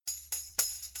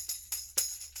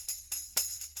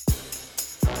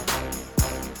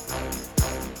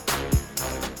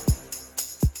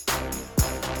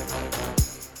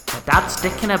Dad's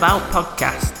Dicking About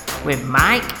podcast with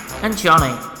Mike and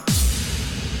Johnny.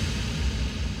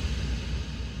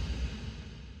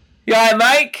 You alright,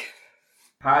 Mike?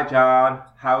 Hi, John.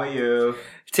 How are you?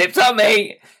 Tip top,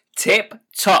 mate. Tip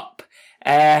top.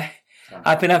 I've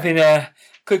been having a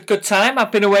good time.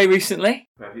 I've been away recently.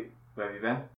 Where have you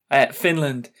been?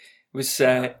 Finland. It was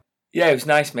it was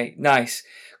nice, mate. Nice.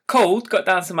 Cold. Got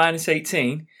down to minus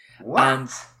 18. What? And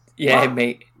yeah, What?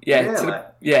 mate. Yeah. Really?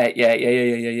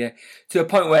 Yeah. To the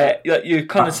point where your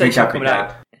condensation coming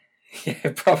out.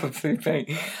 Yeah, probably,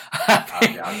 mate.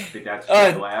 I'd be dead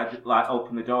straight away. I'd just,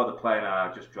 open the door of the plane and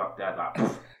I'd just drop dead.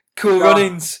 Cool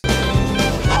runnings.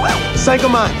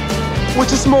 Sangoman, what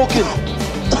you smoking?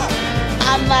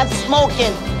 I'm not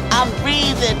smoking. I'm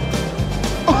breathing.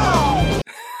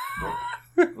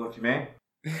 What do you mean?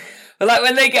 But like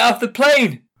when they get off the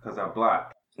plane. Because I'm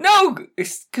black. No,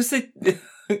 it's because they...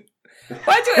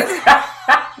 Why do it?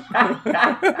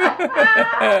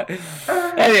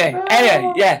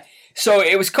 Anyway, yeah. So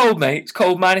it was cold, mate. It's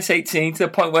cold, minus 18, to the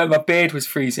point where my beard was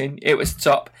freezing. It was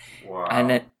top. Wow. And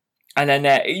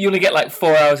then you only get like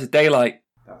 4 hours of daylight.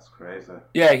 That's crazy.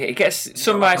 Yeah, it gets...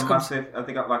 Sunrise comes... Have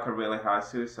they got like a really high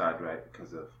suicide rate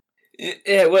because of...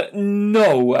 Yeah, well,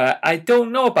 no. I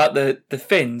don't know about the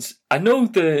Finns. I know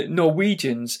the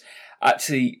Norwegians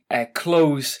actually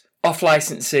close off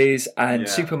licenses and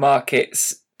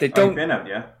supermarkets. They don't. You've been, haven't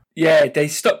you? Yeah, they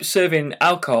stop serving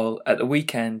alcohol at the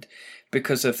weekend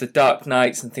because of the dark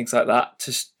nights and things like that.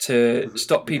 To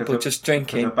stop people just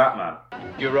drinking. Because of Batman.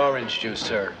 Your orange juice,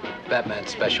 sir. Batman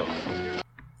special.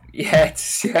 Yeah,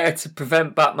 to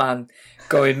prevent Batman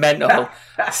going mental,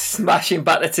 smashing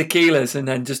back the tequilas and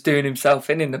then just doing himself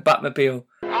in the Batmobile.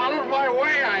 Out of my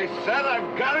way, I said.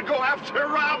 I've got to go after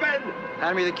Robin.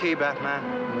 Hand me the key, Batman.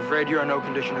 I'm afraid you're in no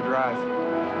condition to drive.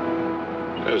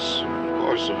 Yes, of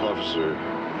course, officer.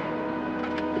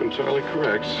 You're entirely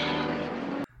correct.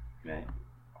 Mate,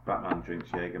 Batman drinks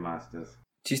Jägermeisters.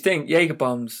 Do you think Jaeger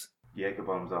bombs? Jaeger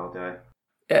bombs all day.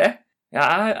 Yeah,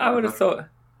 I would have thought.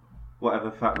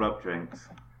 Whatever Fat Rob drinks,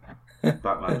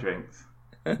 Batman drinks.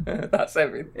 That's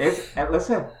everything.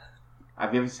 Listen,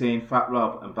 have you ever seen Fat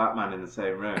Rob and Batman in the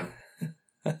same room?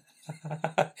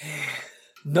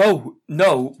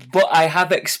 No, but I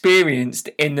have experienced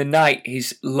in the night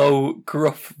his low,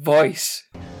 gruff voice.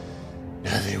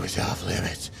 Nothing was off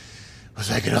limits. It was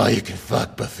like an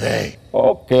all-you-can-fuck buffet.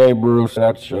 Okay, Bruce,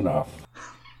 that's enough.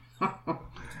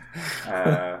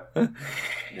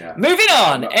 Yeah. Moving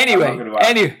on.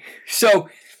 Anyway, so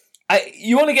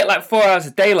you only get like 4 hours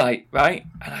of daylight, right?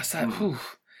 And I was like, whew.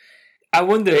 I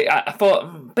wonder. I thought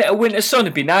a bit of winter sun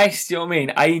would be nice. Do you know what I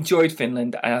mean? I enjoyed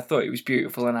Finland and I thought it was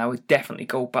beautiful, and I would definitely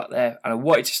go back there. And I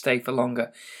wanted to stay for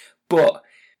longer, but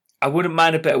I wouldn't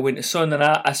mind a bit of winter sun. And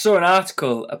I saw an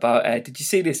article about. Did you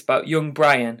see this about young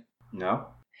Brian? No.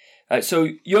 So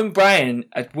young Brian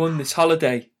had won this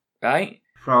holiday, right?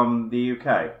 From the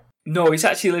UK. No, he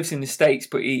actually lives in the States,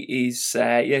 but he's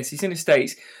in the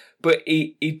States. But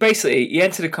he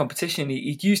entered a competition.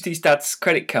 He used his dad's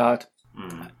credit card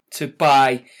to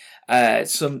buy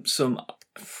some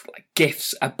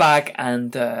gifts, a bag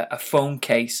and a phone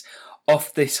case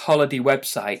off this holiday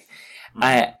website,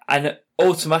 and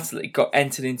automatically got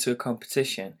entered into a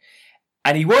competition,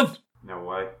 and he won. No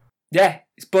way. Yeah,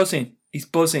 he's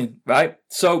buzzing, right?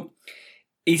 So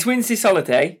he wins this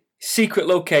holiday, secret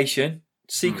location,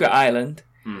 secret island.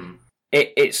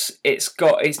 It's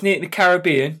near the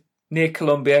Caribbean, near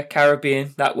Colombia,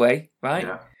 Caribbean, that way, right?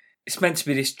 Yeah. It's meant to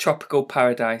be this tropical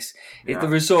paradise. Yeah. The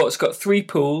resort's got 3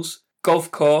 pools, golf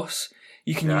course.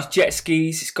 You can use jet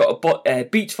skis. It's got a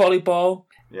beach volleyball.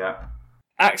 Yeah.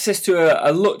 Access to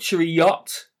a luxury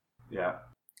yacht. Yeah.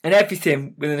 And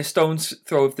everything within a stone's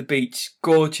throw of the beach.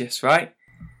 Gorgeous, right?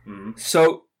 Mm-hmm.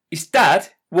 So his dad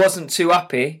wasn't too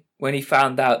happy when he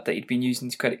found out that he'd been using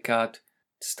his credit card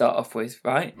to start off with,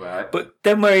 right? Right. But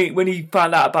then when he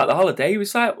found out about the holiday, he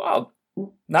was like, wow,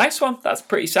 nice one. That's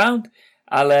pretty sound.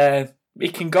 He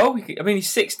can go. He's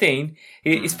 16.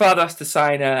 His father has to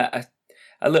sign a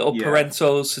little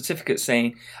parental certificate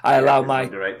saying, I allow my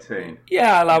under 18.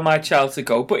 Yeah, I allow my child to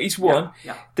go. But he's won.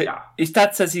 His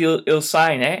dad says he'll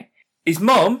sign it. His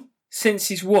mum, since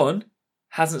he's won,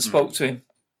 hasn't spoke to him.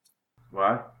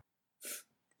 Why?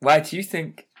 Why do you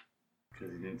think?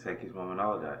 Because he didn't take his mum on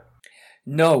holiday.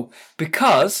 No,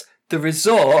 because the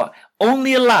resort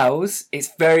only allows.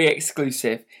 It's very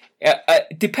exclusive.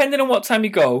 Depending on what time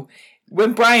you go,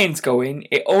 when Brian's going,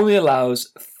 it only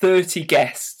allows 30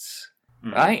 guests,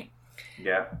 right?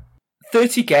 Yeah.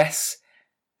 30 guests,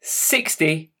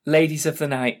 60 ladies of the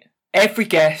night. Every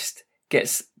guest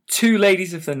gets 2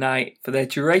 ladies of the night for their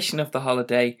duration of the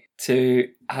holiday to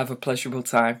have a pleasurable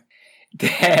time.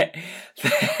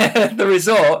 The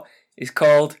resort is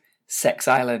called Sex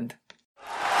Island.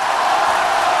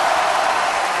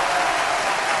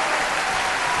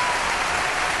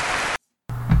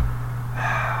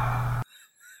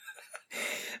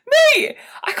 Mate,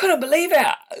 I couldn't believe it.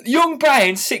 Young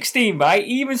Brian, 16, right?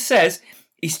 He even says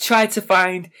he's trying to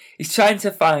find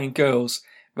girls,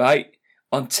 right,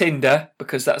 on Tinder,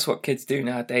 because that's what kids do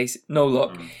nowadays. No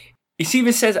luck. He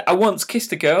even says, I once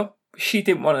kissed a girl. She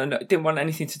didn't want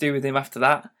anything to do with him after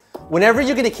that. Whenever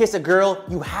you're gonna kiss a girl,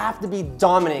 you have to be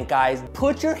dominant, guys.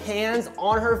 Put your hands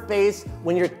on her face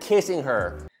when you're kissing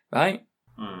her. Right?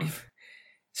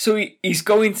 So he's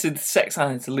going to the Sex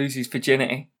Island to lose his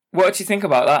virginity. What do you think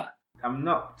about that? I'm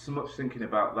not so much thinking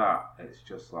about that. It's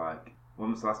just like,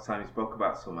 when was the last time you spoke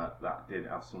about something that did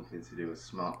have something to do with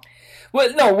smut?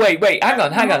 Well, no, wait, hang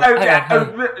on. Hang on.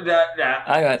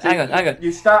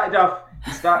 You started off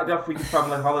with your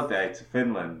family holiday to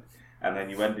Finland, and then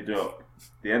you ended up,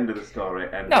 the end of the story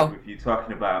ended with you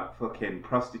talking about fucking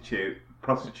prostitute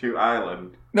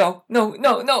island. No.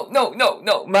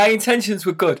 My intentions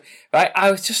were good, right? I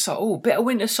was just thought, a bit of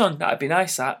winter sun, that'd be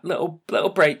nice. That little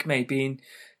break maybe in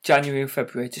January or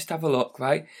February, just have a look,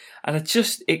 right? And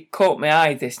it caught my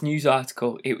eye, this news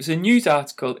article. It was a news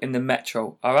article in the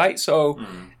Metro, all right? So,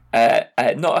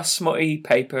 not a smutty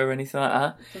paper or anything like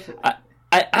that.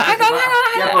 Out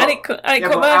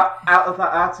of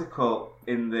that article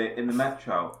in the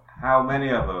Metro, how many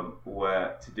of them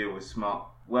were to do with smut?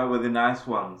 Where were the nice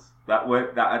ones that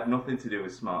had nothing to do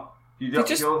with smut? Do you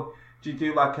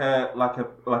do like a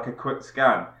quick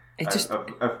scan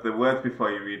of the words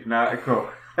before you read an article?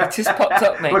 It just popped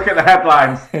up, mate. Look at the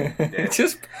headlines. It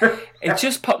just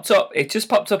popped up. It just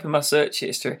popped up in my search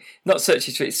history. Not search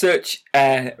history. Search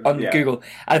on Google.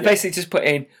 I basically just put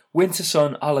in winter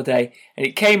sun holiday, and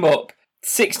it came up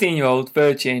 16-year-old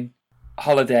virgin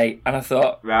holiday, and I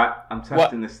thought, right, I'm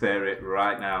testing this theory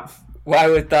right now. Why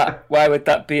would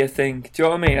that be a thing? Do you know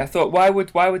what I mean? I thought, why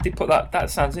would they put that?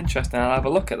 That sounds interesting. I'll have a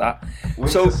look at that.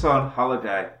 Winter sun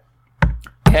holiday.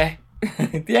 Yeah,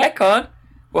 yeah, come on.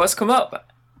 What's come up?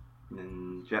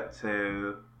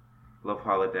 Jet2, love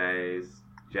holidays,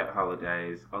 jet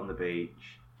holidays on the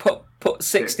beach. Put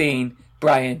 16,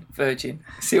 Brian, virgin.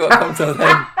 See what comes up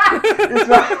then.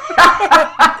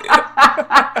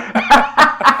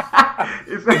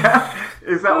 Is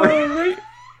that what?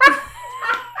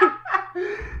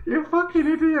 You fucking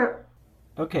idiot.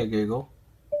 Okay, Google.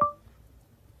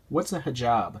 What's a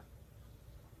hijab?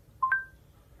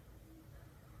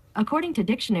 According to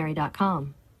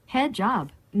dictionary.com, head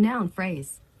job, noun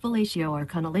phrase, fellatio or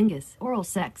cunnilingus, oral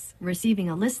sex, receiving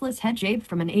a listless head shape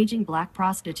from an aging black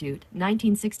prostitute,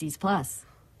 1960s plus.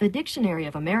 The Dictionary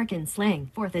of American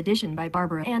Slang, 4th edition by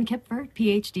Barbara Ann Kipfer,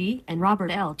 Ph.D., and Robert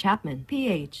L. Chapman,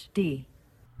 Ph.D.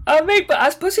 Mate, but I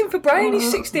was pushing for Brian. He's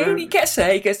 16. Man. He gets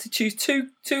there. He gets to choose two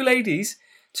ladies,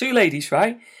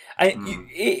 right? And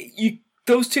you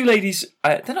those two ladies,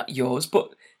 they're not yours,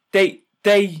 but they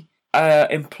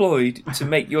employed to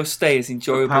make your stay as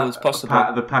enjoyable as possible. Part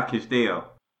of the package deal.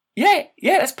 Yeah,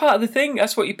 that's part of the thing.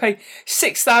 That's what you pay.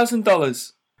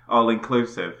 $6,000. All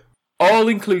inclusive. All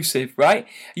inclusive, right?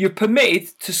 You're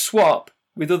permitted to swap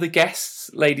with other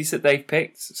guests, ladies that they've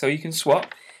picked, so you can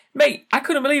swap. Mate, I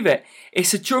couldn't believe it.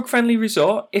 It's a drug-friendly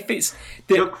resort. If it's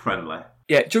drug-friendly?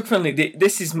 Yeah, drug-friendly.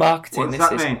 This is marketing. What does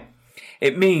that mean?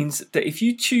 It means that if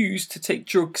you choose to take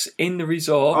drugs in the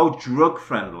resort... Oh,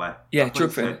 drug-friendly. Yeah,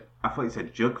 drug-friendly. I thought you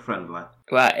said jug-friendly.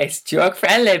 Well, it's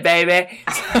drug-friendly, baby.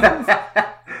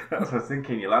 That's what I was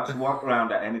thinking. You'll have to walk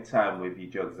around at any time with your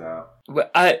jugs out. Well,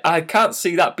 I can't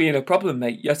see that being a problem,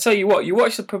 mate. I tell you what, you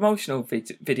watch the promotional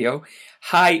video,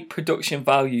 high production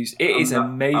values. It is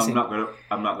amazing.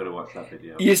 I'm not gonna watch that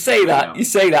video. You say that,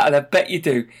 and I bet you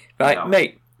do, right, no.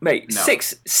 mate. No.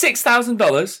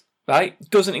 $6,000, right,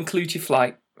 doesn't include your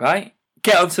flight, right?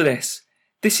 Get onto this.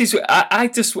 This is I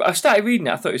started reading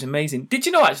it. I thought it was amazing. Did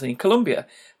you know actually in Colombia,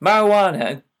 marijuana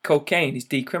and cocaine is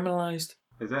decriminalised?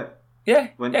 Is it? Yeah.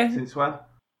 Since when?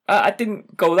 I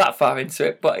didn't go that far into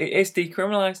it, but it is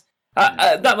decriminalised.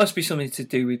 That must be something to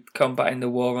do with combating the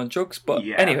war on drugs. But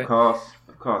yeah, anyway, of course.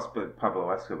 But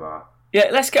Pablo Escobar. Yeah,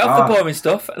 let's get off the boring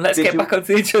stuff and let's get back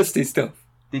onto the interesting stuff.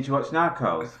 Did you watch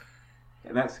Narcos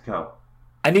in Mexico?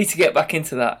 I need to get back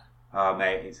into that. Oh,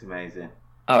 mate, it's amazing.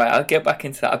 All right, I'll get back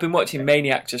into that. I've been watching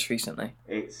Maniac just recently.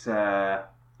 It's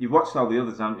you've watched all the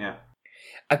others, haven't you?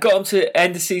 I got them to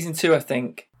end of season 2, I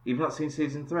think. You've not seen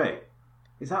season 3?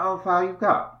 Is that how far you've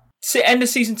got? End of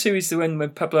season 2 is the one when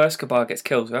Pablo Escobar gets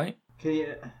killed, right? Can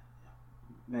you...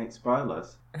 Mate,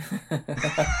 spoilers. It's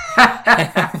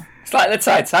like the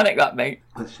Titanic, that, mate.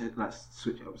 Let's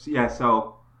switch up. Yeah,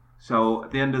 so So at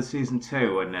the end of season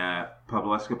 2, when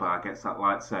Pablo Escobar gets that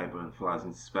lightsaber and flies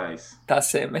into space.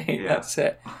 That's it, mate. Yeah. That's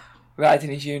it.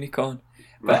 Riding his unicorn.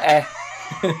 But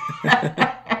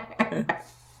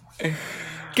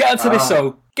get onto this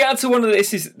though. Get onto one of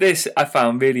this I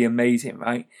found really amazing,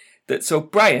 right? That so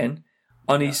Brian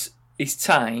on his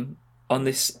time on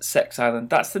this sex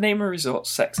island. That's the name of the resort,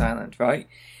 Sex Island, right?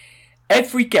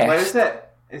 Every guest. Where is it?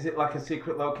 Is it like a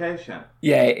secret location?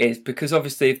 Yeah, it is, because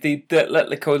obviously if they let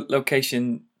the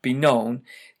location be known,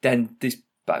 then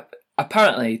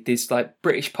apparently there's like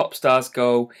British pop stars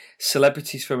go,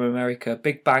 celebrities from America,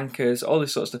 big bankers, all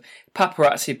this sort of stuff.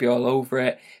 Paparazzi be all over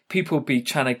it. People be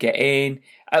trying to get in.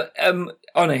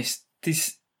 Honest, the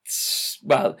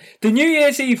New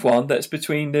Year's Eve one that's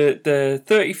between the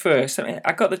 31st,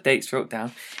 I got the dates wrote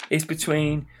down, is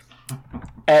between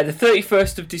the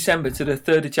 31st of December to the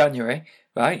 3rd of January.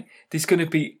 Right, there's going to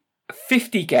be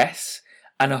 50 guests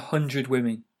and 100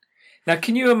 women. Now,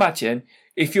 can you imagine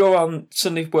if you're on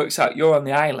Sunday works out, you're on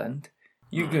the island,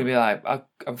 you're going to be like,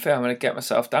 I'm going to get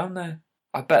myself down there.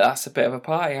 I bet that's a bit of a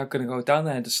party. I'm going to go down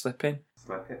there and just slip in.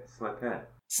 Slip in.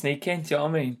 Sneak in. Do you know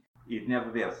what I mean? You'd never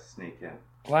be able to sneak in.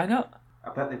 Why not? I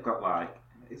bet they've got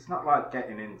it's not like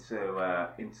getting into the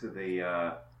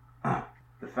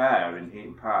fair in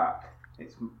Heaton Park.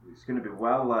 It's going to be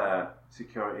well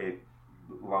security.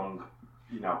 Long,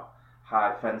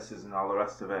 high fences and all the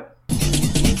rest of it.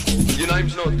 Your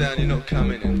name's not down, you're not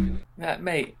coming in.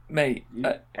 Mate.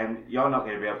 And you're not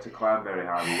going to be able to climb very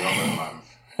high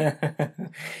with your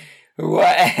plans.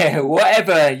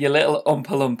 Whatever, you little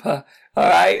umpa-lumpa.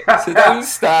 Alright, so don't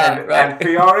start. And for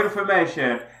your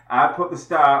information, I put the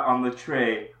star on the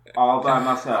tree all by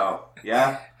myself,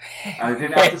 yeah? And I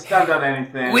didn't have to stand on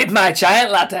anything. With my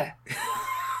giant ladder.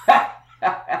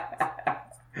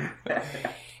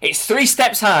 It's 3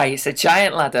 steps high. It's a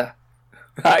giant ladder,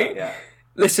 right? Yeah.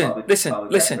 Listen.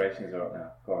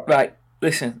 Right,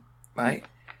 listen, right.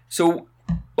 So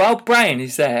while Brian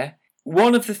is there,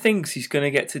 one of the things he's going to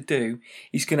get to do,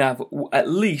 he's going to have at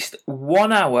least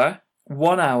 1 hour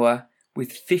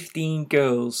with 15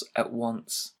 girls at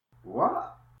once.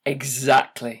 What?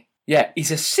 Exactly. Yeah, he's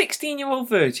a 16-year-old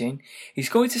virgin. He's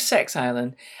going to Sex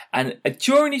Island, and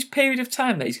during his period of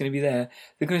time that he's going to be there,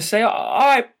 they're going to say, all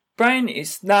right, Brian,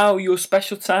 it's now your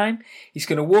special time. He's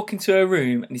going to walk into a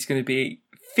room, and he's going to be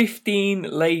 15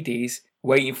 ladies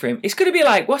waiting for him. It's going to be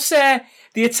like, what's the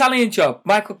Italian Job?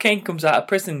 Michael Caine comes out of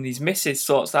prison, and his missus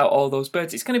sorts out all those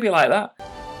birds. It's going to be like that.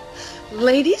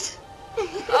 Ladies? Hey,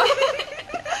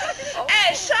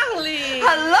 Charlie!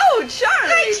 Hello,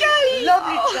 Charlie! Hi, Charlie!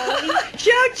 Lovely, Charlie.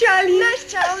 Ciao, Charlie.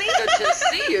 Nice, Charlie. Good to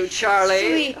see you,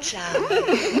 Charlie. Sweet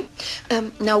Charlie.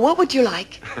 Now, what would you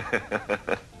like?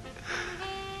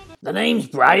 The name's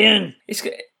Brian.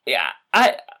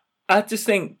 I just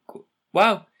think,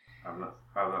 wow. I've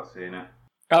not seen it.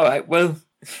 All right, well,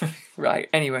 right.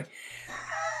 Anyway,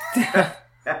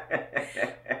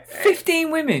 15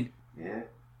 women. Yeah.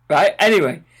 Right.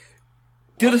 Anyway,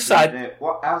 the other side.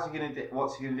 What's he gonna do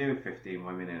with 15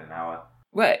 women in an hour?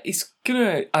 Well, he's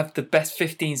gonna have the best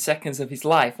 15 seconds of his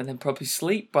life, and then probably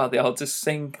sleep while they all just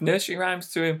sing nursery rhymes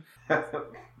to him. I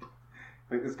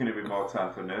think there's going to be more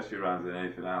time for nursery rhymes than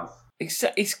anything else.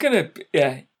 It's going to,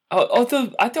 yeah.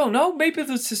 Although, I don't know, maybe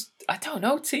there's just, I don't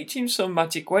know, teach him some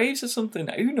magic waves or something.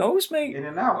 Who knows, mate? In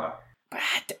an hour?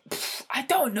 But I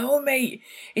don't know, mate.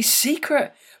 It's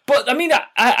secret. But, I mean,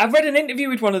 I read an interview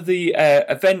with one of the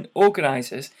event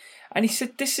organisers, and he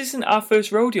said, this isn't our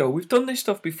first rodeo. We've done this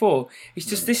stuff before. It's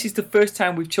just this is the first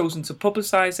time we've chosen to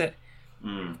publicise it.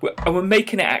 And we're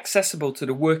making it accessible to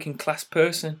the working class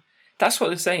person. That's what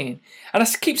they're saying. And I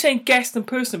keep saying guest and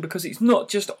person because it's not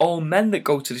just all men that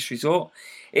go to this resort.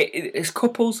 There's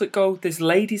couples that go. There's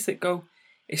ladies that go.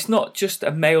 It's not just a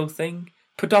male thing.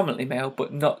 Predominantly male,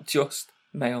 but not just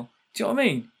male. Do you know what I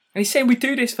mean? And he's saying we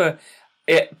do this for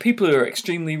people who are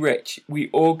extremely rich. We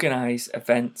organise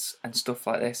events and stuff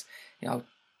like this.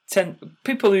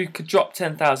 People who could drop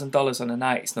 $10,000 on a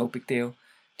night, it's no big deal.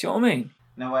 Do you know what I mean?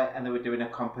 No way, and they were doing a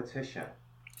competition.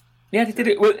 Yeah, they did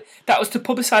it. Well, that was to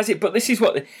publicise it, but this is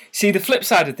what... the flip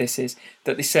side of this is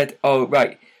that they said, oh,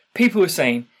 right, people were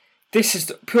saying this has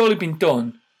purely been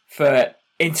done for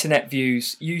internet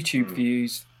views, YouTube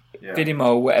views,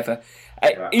 Vimeo, whatever.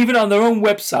 Even on their own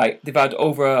website, they've had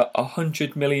over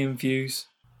 100 million views.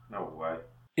 No way.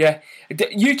 Yeah.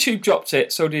 YouTube dropped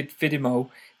it, so did Vimeo.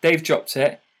 They've dropped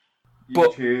it.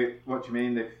 YouTube, what do you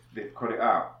mean they've cut it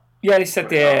out? Yeah, they said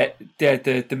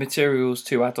the material's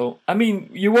too adult. I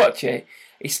mean, you watch it,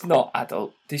 it's not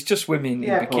adult. There's just women in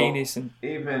bikinis and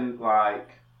even like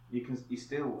you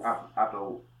still have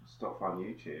adult stuff on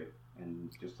YouTube and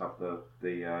just have the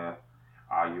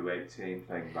Are you 18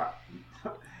 thing back.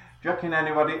 Do you reckon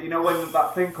anybody, you know when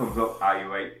that thing comes up, are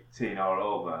you 18 or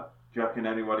over? Do you reckon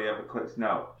anybody ever clicks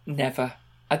no? Never.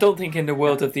 I don't think in the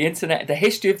world of the internet, the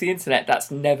history of the internet,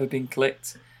 that's never been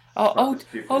clicked. Oh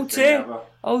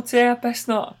dear, best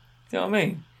not. Do you know what I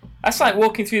mean? That's like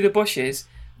walking through the bushes,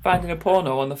 finding a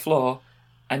porno on the floor,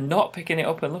 and not picking it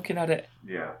up and looking at it.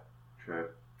 Yeah, true.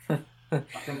 I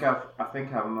think I've I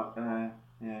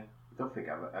don't think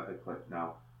I've ever clicked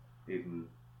no. Even,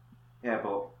 yeah,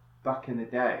 but back in the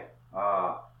day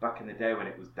when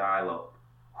it was dial-up,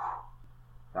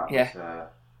 that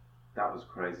was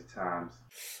crazy times.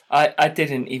 I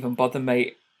didn't even bother,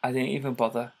 mate. I didn't even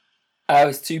bother. I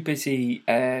was too busy,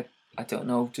 I don't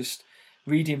know, just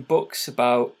reading books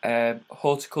about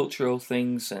horticultural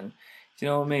things and, do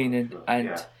you know what I mean?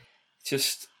 And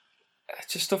just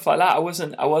stuff like that. I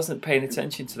wasn't paying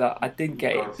attention to that. I didn't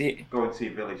get it. Go and see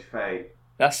Village Fate.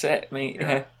 That's it, mate.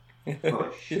 Yeah. Full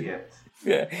of shit.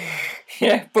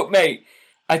 Yeah, but mate,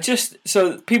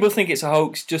 so people think it's a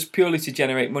hoax just purely to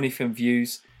generate money from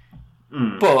views.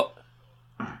 But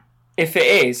if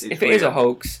it is a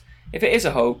hoax,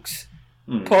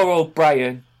 poor old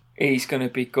Brian, he's going to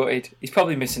be gutted. He's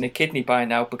probably missing a kidney by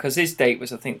now because his date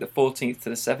was, I think, the 14th to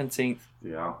the 17th.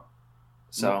 Yeah.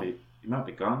 So he might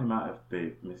be gone. He might have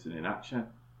been missing in action.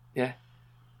 Yeah.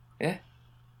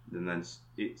 And then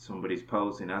somebody's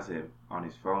posing as him on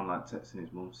his phone, like texting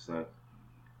his mum to say,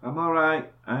 "I'm all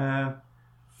right.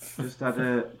 Just had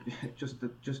a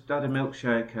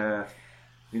milkshake. I'm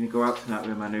gonna go out tonight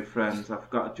with my new friends. I've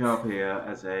got a job here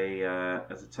as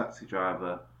a taxi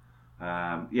driver.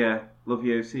 Yeah, love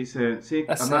you. See you soon.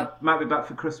 I might be back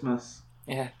for Christmas.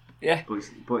 Yeah. But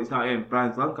he's not in.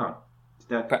 Brian's long gone. He's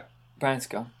dead. Brian's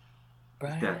gone.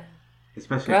 He's dead.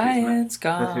 Especially if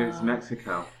it's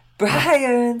Mexico.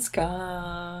 Brian's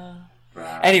gone.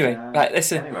 Anyway, right,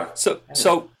 listen. So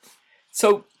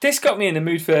this got me in the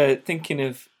mood for thinking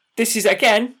of, this is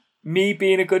again me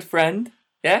being a good friend.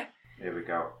 Yeah. Here we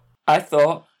go. I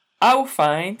thought I will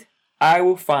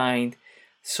find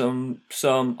some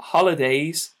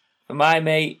holidays for my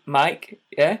mate Mike.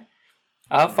 Yeah.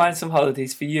 I'll find some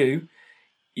holidays for you.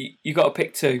 You got to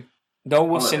pick two. No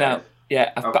wussing out.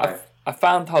 Yeah. I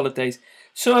found holidays.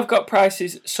 Some have got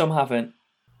prices. Some haven't.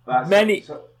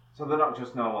 So they're not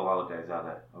just normal holidays, are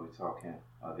they? Are we talking?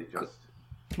 Are they just?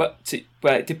 Well,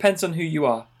 it depends on who you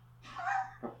are.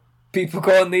 People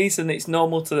go on these and it's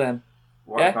normal to them.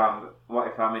 What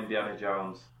if I'm Indiana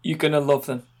Jones? You're gonna love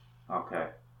them. Okay.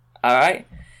 All right.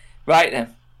 Right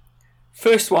then.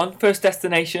 First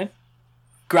destination,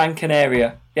 Gran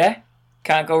Canaria. Yeah.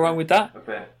 Can't go wrong with that.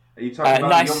 Okay. Are you talking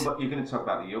about the Jumbo? You're going to talk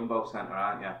about the Jumbo Centre,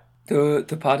 aren't you?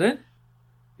 The pardon?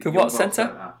 The what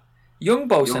centre?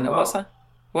 Jumbo Centre. What's that?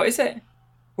 What is it?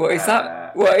 What is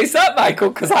that? What is that, Michael?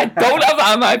 Because I don't have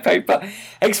that on my paper.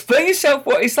 Explain yourself.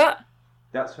 What is that?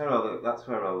 That's where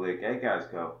all the gay guys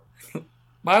go.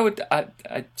 Why would I?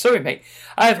 Sorry, mate.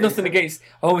 I have nothing against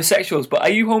homosexuals, but are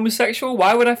you homosexual?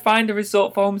 Why would I find a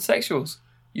resort for homosexuals?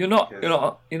 You're not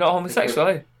homosexual,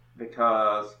 are you?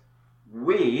 Because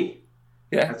we,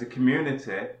 as a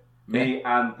community, me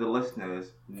and the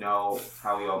listeners know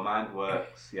how your mind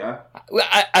works. Yeah. All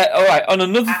right. On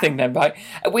another thing, then, right?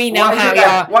 We know how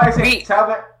your. What is it?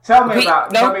 Tell me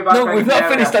about. No, we've not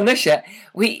finished on this yet.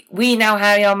 We know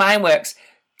how your mind works.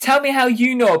 Tell me how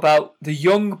you know about the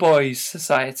Young Boys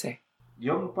Society.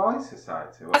 Young Boys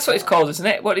Society? That's what it's called, isn't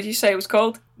it? What did you say it was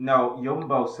called? No,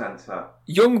 Jumbo Centre.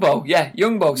 Jumbo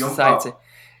Society.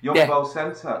 Jumbo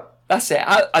Centre. That's it.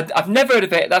 I've never heard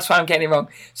of it. That's why I'm getting it wrong.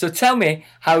 So tell me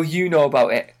how you know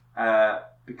about it.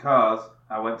 Because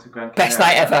I went to Gran Canaria. Best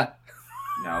night ever.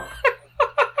 No.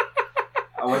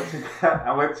 I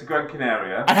went to Gran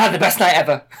Canaria. And had the best night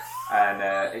ever. And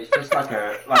it's just like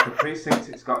a precinct.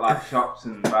 It's got like shops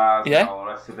and bars and all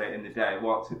the rest of it in the day.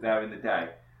 Walked it there in the day.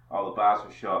 All the bars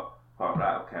were shut. Thought,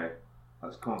 right, okay,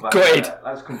 let's come back.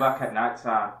 Let's come back at night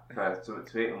time for something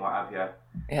to eat and what have you.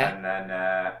 Yeah. And then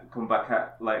come back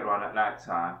later on at night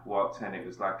time. Walked in. It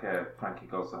was like a Frankie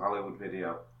Goes to Hollywood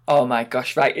video. Oh my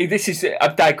gosh! Right,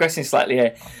 I'm digressing slightly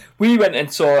here. We went and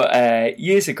saw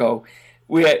years ago.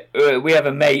 We have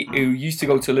a mate who used to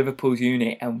go to Liverpool's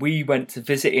uni, and we went to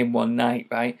visit him one night,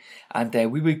 right? And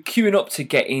we were queuing up to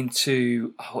get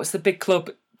into what's the big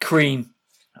club? Cream,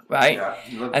 right?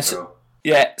 Yeah, and so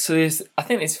there's I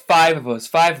think there's five of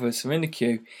us. We're in the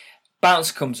queue.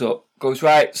 Bouncer comes up, goes,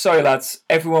 right, sorry lads,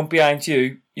 everyone behind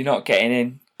you, you're not getting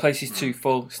in. Place is too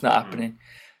full. It's not happening.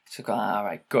 So I go, all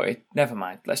right, got it. Never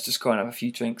mind. Let's just go and have a few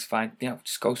drinks. Fine,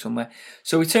 just go somewhere.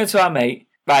 So we turn to our mate.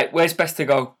 Right, where's best to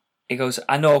go? He goes,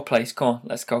 I know a place. Come on,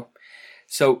 let's go.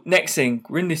 So next thing,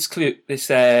 we're in this queue. This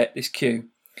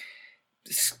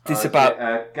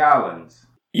about Garlands.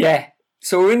 Yeah.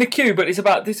 So we're in the queue, but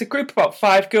there's a group of about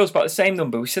 5 girls, about the same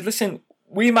number. We said, listen,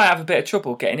 we might have a bit of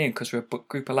trouble getting in because we're a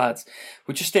group of lads.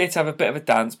 We're just here to have a bit of a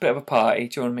dance, bit of a party.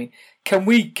 Do you know what I mean?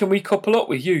 Can we couple up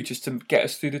with you just to get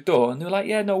us through the door? And they were like,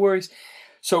 yeah, no worries.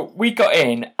 So we got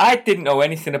in. I didn't know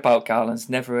anything about Garlands,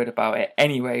 never heard about it.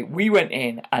 Anyway, we went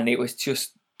in and it was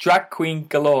just drag queen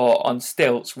galore on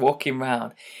stilts walking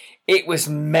around. It was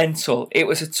mental. It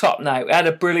was a top night. We had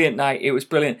a brilliant night. It was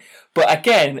brilliant. But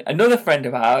again, another friend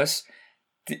of ours,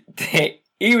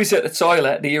 he was at the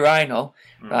toilet, the urinal,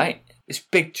 right? This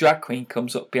big drag queen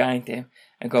comes up behind him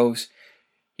and goes,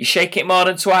 "You shake it more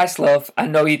than twice, love. I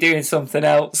know you're doing something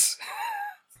else."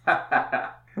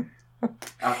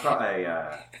 I've got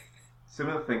a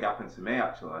similar thing happened to me,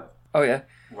 actually. Oh, yeah?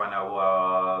 When I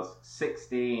was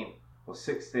 16,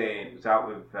 it was out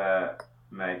with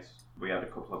mates. We had a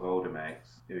couple of older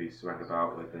mates who we used to hang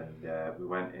about with, and we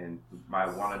went in, my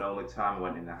one and only time, we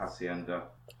went in the Hacienda.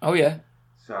 Oh, yeah?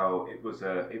 So it was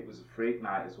a freak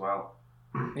night as well.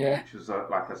 Yeah. Which was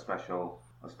like a special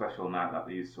night that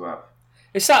they used to have.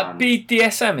 Is that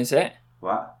BDSM, is it?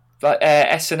 What? Like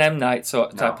S&M night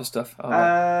type of stuff? Oh,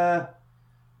 right.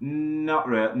 Not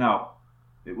really, no.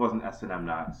 It wasn't S&M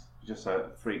nights. Just a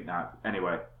freak night.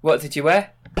 Anyway. What did you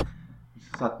wear?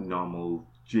 Just like normal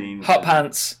jeans. Hot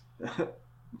pants.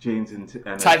 Jeans and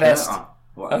tight vest.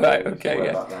 All right, okay,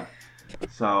 yeah.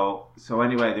 So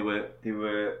anyway,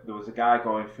 there was a guy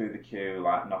going through the queue,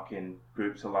 like knocking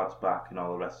groups of lads back and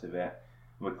all the rest of it.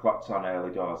 We clocked on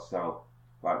early doors, so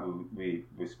like we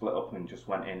split up and just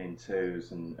went in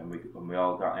twos, and we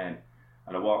all got in.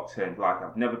 And I walked in, like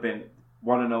I've never been,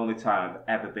 one and only time I've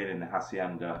ever been in the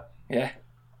Hacienda. Yeah.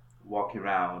 Walking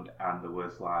around, and there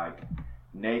was like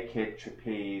naked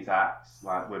trapeze acts,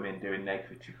 like women doing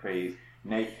naked trapeze,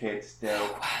 naked still,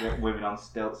 women on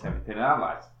stilts, everything. And I'm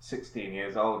like 16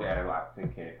 years old here, like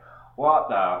thinking, what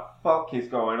the fuck is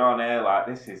going on here? Like,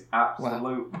 this is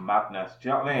absolute madness. Do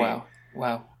you know what I mean?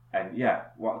 Wow. And yeah,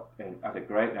 I had a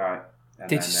great night. And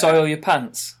did you soil your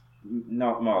pants?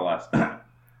 Not more or less.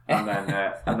 and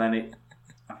then it,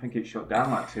 I think it shut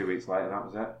down like 2 weeks later. That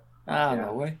was it.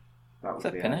 No way. That was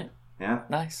it. Yeah.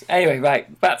 Nice. Anyway,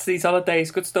 right, back to these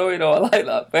holidays. Good story though. I like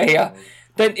that. But yeah.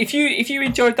 Then if you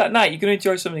enjoyed that night, you're going to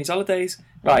enjoy some of these holidays.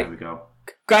 Right. There we go.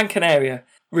 Gran Canaria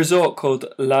resort called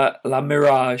La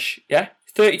Mirage. Yeah.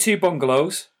 32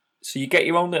 bungalows. So you get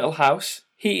your own little house,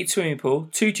 heated swimming pool,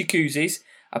 2 jacuzzis,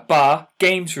 a bar,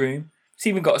 games room. It's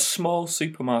even got a small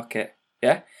supermarket.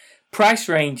 Yeah. Price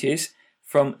ranges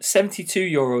from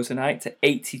 €72 a night to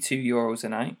 €82 a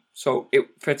night. So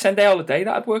for a 10-day holiday,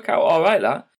 that'd work out all right.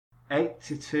 That.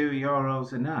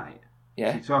 €82 a night.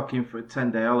 Yeah. So you're talking for a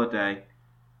 10-day holiday,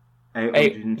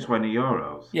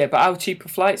 €820. Yeah, but how cheap are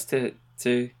flights to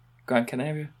Gran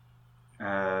Canaria?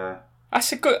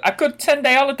 That's a good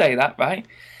 10-day holiday, that, right?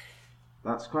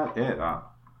 That's quite dear, that.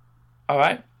 All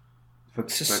right. For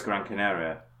Gran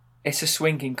Canaria. It's a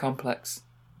swinging complex.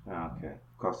 Oh, okay.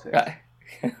 Of course it is. Right.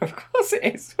 Of course it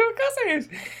is. Of course it is.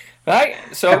 Right.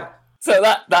 So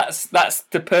that's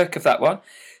the perk of that one.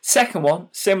 Second one,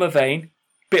 similar vein,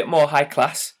 bit more high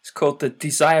class. It's called the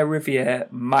Desire Riviera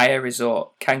Maya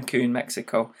Resort, Cancun,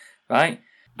 Mexico. Right.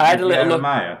 I had a little look.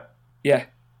 Maya. Yeah.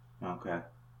 Okay.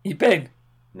 You been?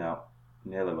 No.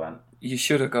 Nearly went. You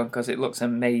should have gone because it looks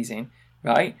amazing.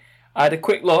 Right. I had a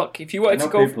quick look. If you wanted to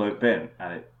go, people who've been,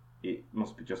 and it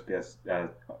must be just be a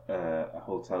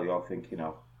hotel you're thinking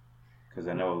of, because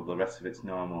I know the rest of it's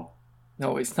normal.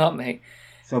 No, it's not, mate.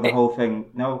 So the whole thing,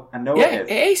 no, I know it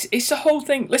is. It's the whole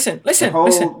thing. Listen. The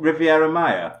whole Riviera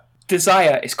Maya.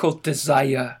 Desire. It's called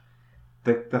Desire.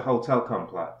 The hotel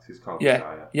complex is called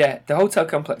Desire. Yeah, the hotel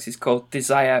complex is called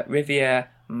Desire Riviera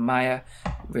Maya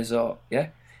Resort. Yeah.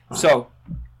 So,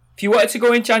 if you wanted to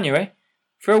go in January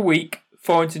for a week,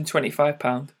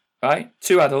 £425, right?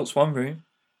 2 adults, 1 room,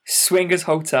 swingers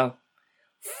hotel,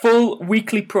 full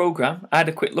weekly program. I had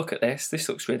a quick look at this. This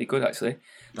looks really good, actually.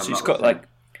 So it's got like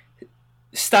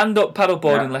stand-up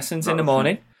paddleboarding lessons in the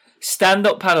morning.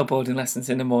 Stand-up paddleboarding lessons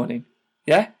in the morning.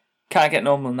 Yeah? Can't get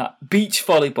normal than that. Beach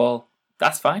volleyball.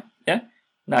 That's fine. Yeah?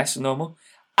 Nice and normal.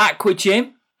 Aqua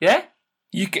gym. Yeah?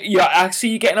 I see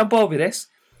you getting on board with this.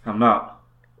 I'm not.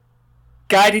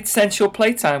 Guided sensual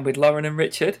playtime with Lauren and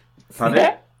Richard. Pardon?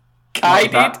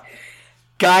 Yeah?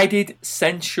 Guided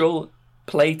sensual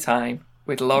playtime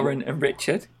with Lauren and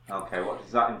Richard. Okay, what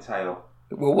does that entail?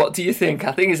 Well, what do you think?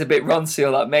 I think it's a bit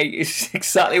Ronseal, that, mate. It's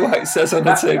exactly what it says on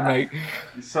the tin, mate.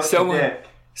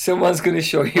 Someone's going to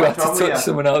show you how to touch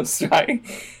someone else, right?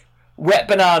 Wet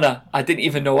banana. I didn't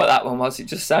even know what that one was. It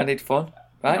just sounded fun,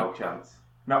 right? No chance.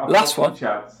 Not a Last one.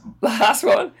 chance. Last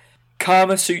one.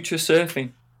 Kama Sutra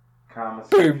surfing. Kama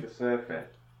Boom. Sutra surfing.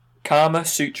 Kama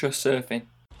Sutra surfing.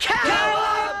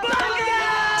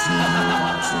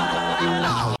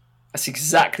 That's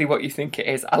exactly what you think it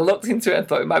is. I looked into it and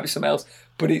thought it might be something else,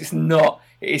 but it's not.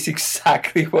 It is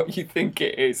exactly what you think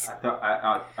it is.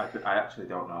 I actually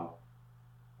don't know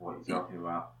what you're talking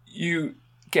about. You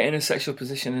get in a sexual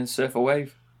position and surf a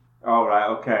wave. Oh, right,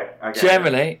 okay. I get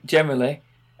Generally, the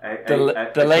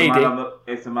it's lady...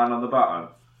 It's a man on the bottom.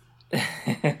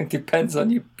 It depends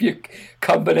on your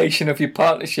combination of your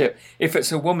partnership. If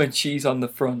it's a woman, she's on the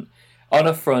front. On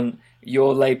her front,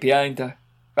 you're laid behind her.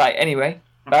 Right, anyway.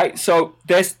 Right, so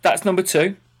that's number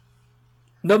 2.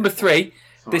 Number 3,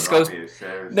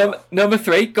 number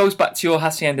 3 goes back to your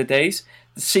Hacienda days.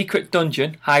 The Secret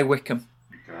Dungeon, High Wycombe.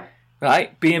 Okay.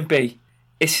 Right, B&B.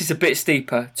 This is a bit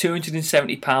steeper,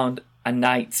 £270 a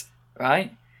night,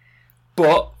 right?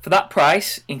 But for that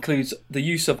price, includes the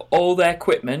use of all their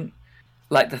equipment,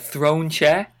 like the throne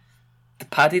chair, the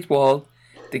padded wall,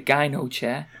 the gyno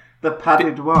chair. The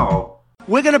padded wall?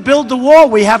 We're going to build the wall.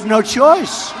 We have no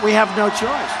choice. We have no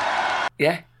choice.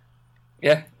 Yeah.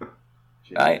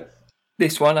 Right.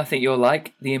 This one I think you'll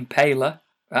like, the Impaler,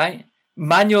 right?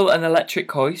 Manual and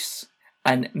electric hoists,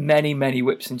 and many, many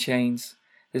whips and chains.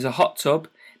 There's a hot tub.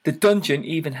 The dungeon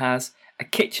even has a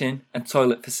kitchen and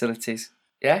toilet facilities.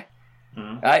 Yeah?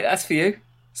 Mm. Right, that's for you.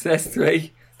 So there's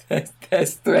 3.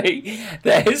 There's 3.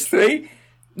 There's 3.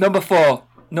 Number 4.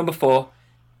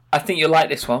 I think you'll like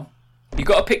this one. You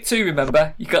got to pick 2,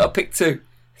 remember? You got to pick 2.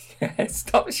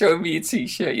 Stop showing me your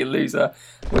t-shirt, you loser.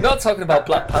 We're not talking about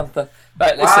Black Panther.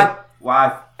 Right, listen.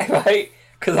 Why? Right?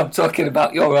 Because I'm talking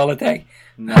about your holiday.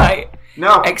 No. Right?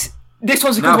 No. This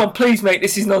one's a good one. Please, mate.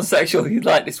 This is non-sexual. You'd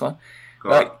like this one. Go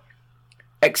right? on.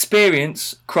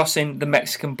 Experience crossing the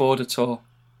Mexican border tour.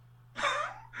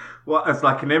 What, as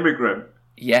like an immigrant?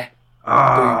 Yeah.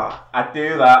 I'd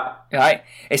do that. Right?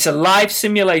 It's a live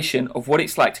simulation of what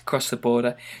it's like to cross the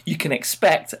border. You can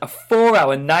expect a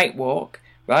 4-hour night walk,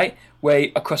 right? Where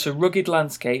across a rugged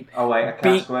landscape. Oh, wait, I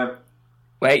can't swim.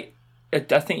 Wait, I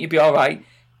think you'd be all right.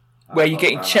 Where you're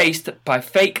getting chased by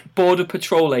fake border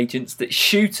patrol agents that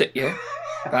shoot at you,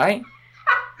 right?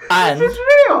 And this is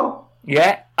real?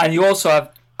 Yeah, and you also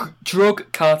have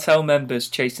drug cartel members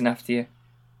chasing after you.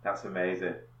 That's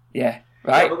amazing. Yeah,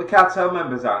 right? Yeah, but the cartel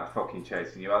members aren't fucking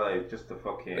chasing you, are they? Just the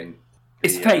fucking...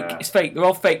 It's fake. It's fake. They're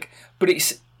all fake. But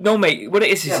it's... No, mate, what it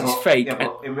is it's fake. Yeah,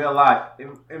 but in real life...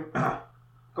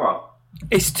 Go on.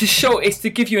 It's to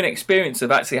give you an experience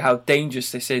of actually how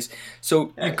dangerous this is.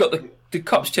 So you've got the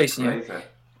cops chasing you,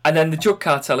 and then the drug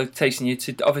cartel are chasing you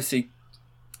to obviously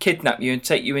kidnap you and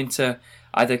take you into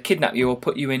either kidnap you or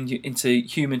put you into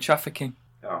human trafficking.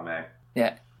 Oh man.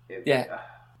 Yeah.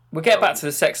 We'll get back to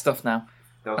the sex stuff now.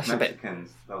 Those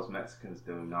Mexicans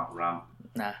do not ramp.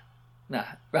 Nah.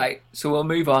 Right. So we'll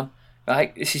move on.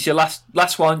 Right. This is your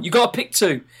last one. You got to pick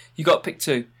 2. I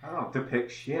don't have to pick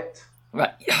shit.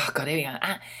 Right. Oh God, here we go.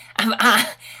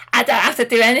 I don't have to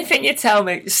do anything you tell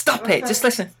me. Stop it. Just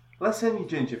listen. Listen, you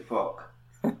ginger fuck.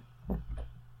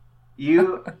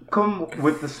 You come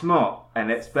with the smut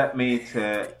and expect me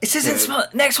to... This isn't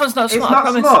smut. Next one's not smut.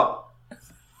 It's not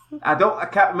smut. I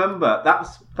can't remember.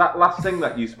 That last thing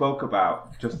that you spoke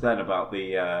about just then about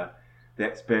the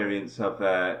experience of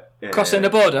crossing the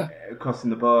border. Crossing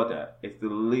the border is the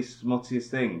least smuttiest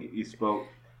thing you spoke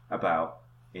about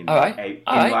in all right.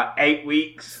 like 8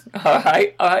 weeks. All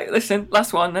right. Listen,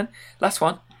 last one.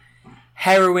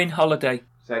 Heroin holiday.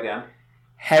 Say again.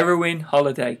 Heroin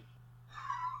holiday.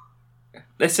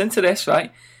 Listen to this,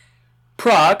 right?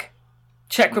 Prague,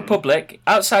 Czech Republic,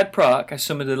 outside Prague, are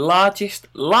some of the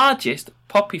largest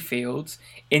poppy fields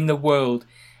in the world,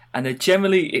 and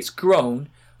it's grown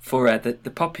for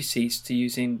the poppy seeds to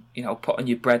use in, put on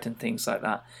your bread and things like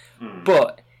that.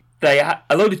 But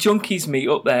a load of junkies meet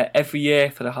up there every year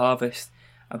for the harvest,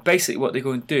 and basically what they're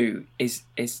going to do is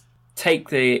take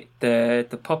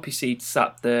the poppy seed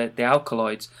sap, the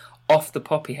alkaloids off the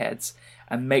poppy heads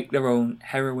and make their own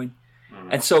heroin.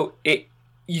 And so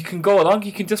you can go along,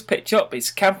 you can just pitch up. It's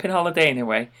a camping holiday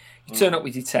anyway. You turn up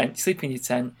with your tent, you sleep in your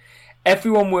tent.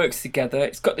 Everyone works together.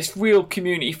 It's got this real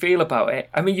community feel about it.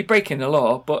 I mean, you're breaking the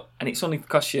law, and it's only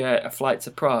cost you a flight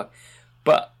to Prague.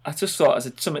 But I just thought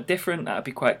as something different, that'd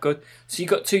be quite good. So you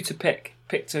got 2 to pick.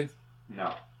 Pick 2.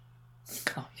 No.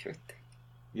 Oh, you're a dick.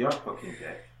 You're a fucking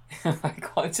dick. Oh my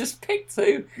God, just pick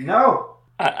 2. No.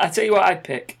 I tell you what I'd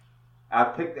pick.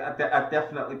 I'd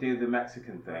definitely do the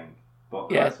Mexican thing. But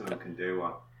the rest of them can do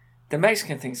one. The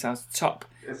Mexican thing sounds top.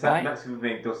 The Mexican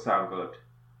thing does sound good.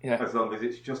 Yeah. As long as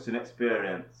it's just an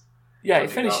experience. Yeah,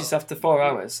 it finishes after 4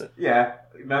 hours. Yeah,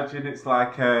 imagine it's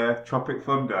like Tropic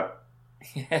Thunder.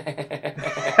 Yeah,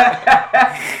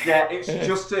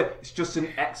 it's just an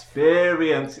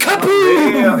experience.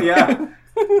 Real, yeah.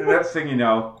 The next thing you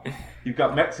know, you've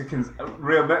got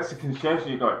real Mexicans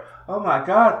chasing you, going, "Oh my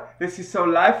God, this is so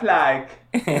lifelike."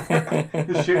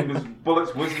 They're shooting, there's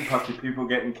bullets whizzing past you, people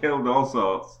getting killed, all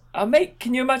sorts. Mate,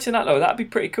 can you imagine that though? That'd be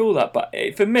pretty cool. That, but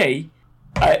for me,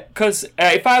 because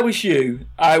if I was you,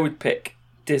 I would pick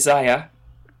Desire.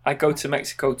 I go to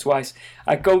Mexico twice.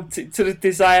 I go to the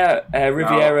Desire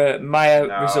Riviera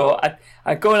Maya Resort.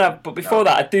 I go and have, but before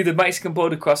that, I do the Mexican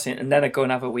border crossing, and then I go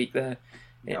and have a week there.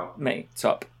 Yeah, mate,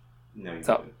 top. No, you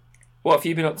top. What have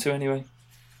you been up to anyway?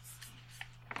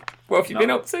 What have you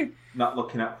been up to? Not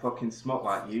looking at fucking smut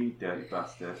like you dirty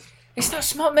bastard. It's not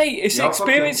smart, mate. It's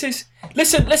experiences.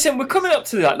 Listen. We're coming up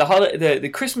to the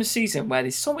Christmas season where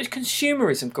there's so much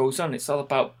consumerism goes on. It's all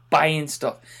about buying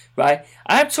stuff, right?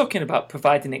 I'm talking about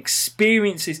providing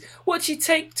experiences. What do you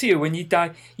take to you when you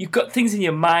die? You've got things in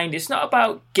your mind. It's not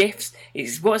about gifts.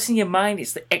 It's what's in your mind.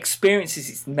 It's the experiences.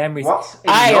 It's the memories. What's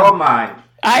in your mind?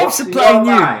 I am supplying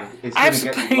you. I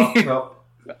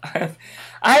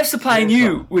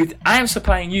am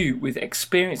supplying you with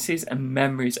experiences and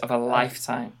memories of a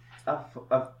lifetime. A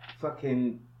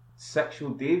fucking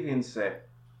sexual deviancy.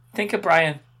 Think of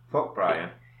Brian. Fuck Brian.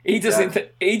 He doesn't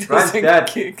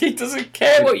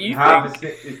care what you think.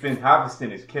 He's been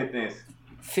harvesting his kidneys.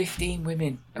 15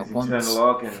 women at once. Internal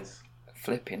organs.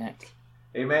 Flipping it.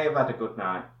 He may have had a good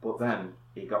night, but then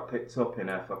he got picked up in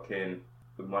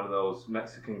one of those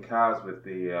Mexican cars with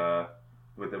the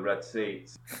red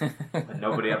seats, and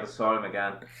nobody ever saw him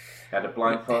again. He had a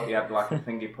blindfold. He had like a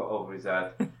thingy put over his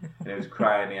head, and he was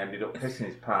crying. He ended up pissing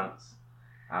his pants,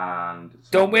 and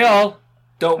don't we all?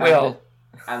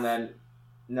 And then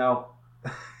no,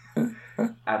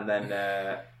 and then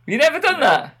you never done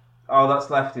that. All that's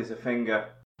left is a finger.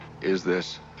 Is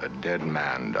this a dead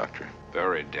man, Doctor?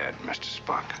 Very dead, Mr.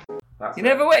 Spock. You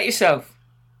never wet yourself?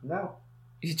 No.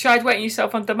 You tried wetting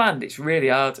yourself on demand? It's really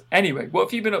hard. Anyway, what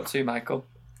have you been up to, Michael?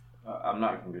 I'm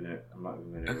not even going to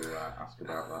ask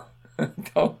about that.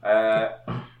 No. A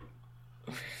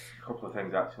couple of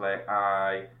things actually.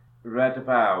 I read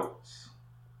about.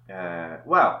 I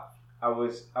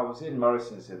was in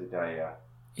Morrison's the other day.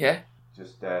 Yeah.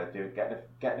 Just getting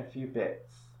a few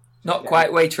bits. Not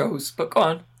quite Waitrose, but go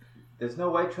on. There's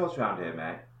no Waitrose around here,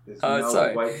 mate. There's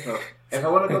sorry. Waitrose. If I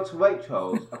want to go to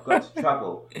Waitrose, I've got to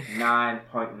travel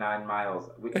 9.9 miles,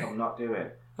 which I'm not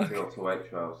doing to go to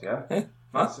Waitrose. Yeah.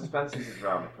 Marks and Spencer's is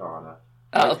around the corner.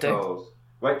 That'll do.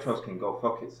 Waitrose can go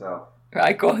fuck itself.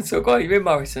 Right, go on. So go on. You're in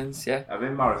Morrison's, yeah? I'm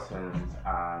in Morrison's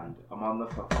and I'm on the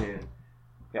fucking...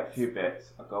 Get a few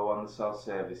bits. I go on the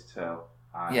self-service till.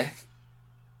 And yeah.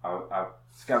 I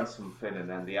scan something and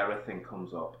then the error thing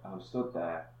comes up and I'm stood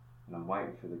there and I'm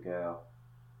waiting for the girl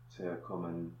to come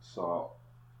and sort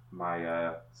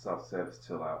my self-service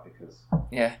till out because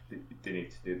they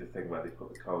need to do the thing where they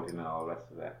put the code in and all the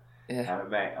rest of it. Yeah. And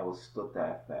mate, I was stood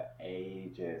there for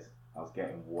ages. I was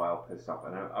getting well pissed off,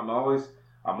 and I'm always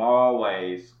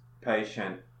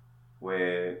patient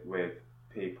with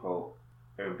people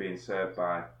who are being served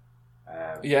by.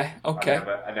 Yeah. Okay.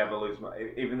 I never lose my,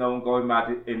 even though I'm going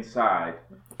mad inside.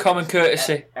 Common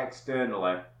courtesy.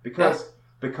 Externally, because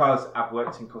I've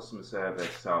worked in customer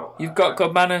service, so you've got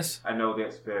good manners. I know the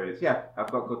experience. Yeah, I've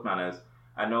got good manners.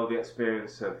 I know the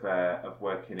experience of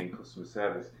working in customer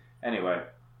service. Anyway,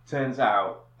 turns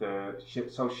out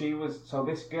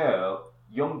this girl,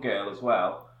 young girl as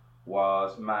well,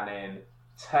 was manning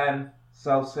 10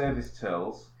 self-service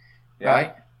tills. Yeah?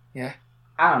 Right. Yeah.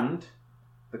 And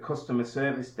the customer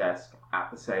service desk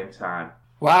at the same time.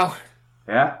 Wow.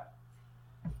 Yeah.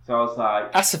 So I was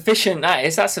like... That's efficient, that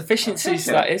is. That's efficiency,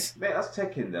 that is. Mate, that's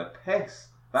taking the piss.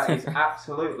 That is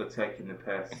absolutely taking the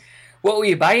piss. What were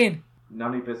you buying?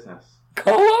 None of business.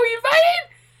 What were you buying?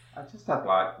 I just had,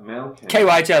 like, milk and...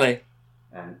 KY jelly?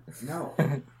 And no.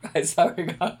 Right,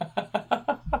 sorry.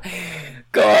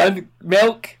 Go on.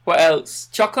 Milk? What else?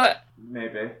 Chocolate?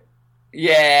 Maybe.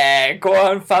 Yeah, go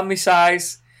on. Family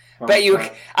size. I bet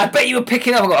you were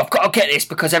picking up and go, I've got to get this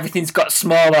because everything's got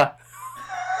smaller.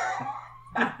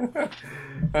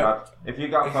 God, if you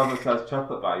got a family-sized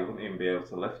chocolate bar, you wouldn't even be able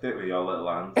to lift it with your little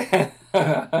hands.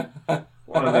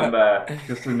 One of them,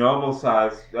 just a normal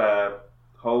size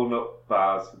whole nut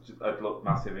bars, would look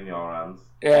massive in your hands.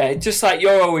 Yeah, just like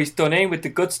you're always done in with the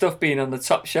good stuff being on the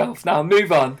top shelf. Now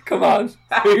move on. Come on,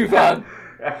 move on.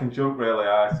 I can jump really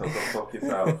high, so go fuck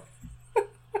yourself.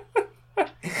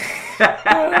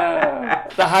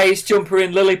 The highest jumper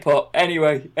in Lilliput.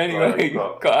 Anyway,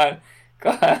 go on.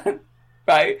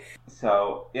 Right.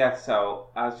 So I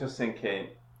was just thinking,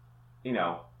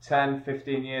 10,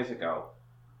 15 years ago,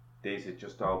 these would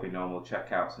just all be normal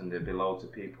checkouts and there'd be loads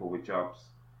of people with jobs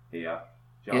here.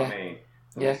 Do you know what I mean?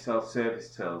 So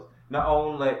self-service tills. Not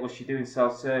only was she doing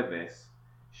self-service,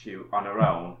 she on her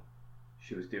own,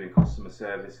 she was doing customer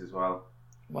service as well.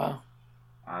 Wow.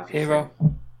 Hero.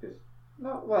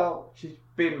 She's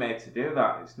been made to do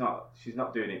that. She's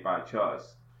not doing it by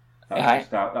choice.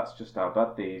 That's just how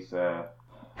bad these.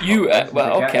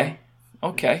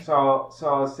 Okay. So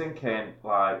I was thinking,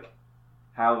 like,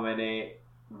 how many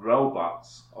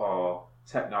robots or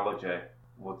technology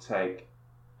would take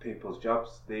people's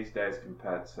jobs these days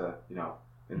compared to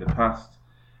in the past,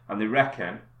 and they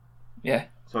reckon. Yeah.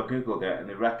 So I googled it, and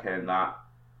they reckon that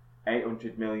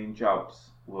 800 million jobs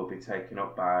will be taken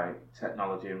up by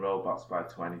technology and robots by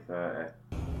 2030.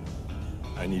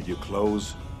 I need your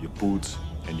clothes, your boots,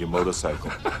 and your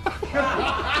motorcycle.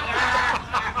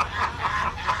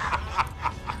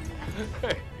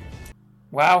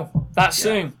 Wow, that's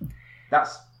soon.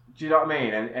 Do you know what I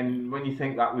mean? And when you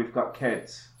think that we've got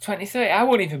kids, 2030, I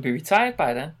won't even be retired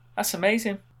by then. That's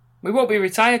amazing. We won't be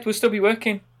retired. We'll still be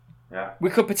working. Yeah. We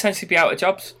could potentially be out of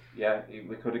jobs. Yeah,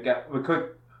 we could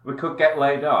get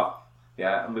laid off.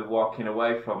 Yeah, and we're walking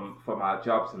away from our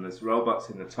jobs, and there's robots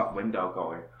in the top window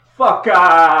going, "Fuck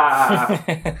off!"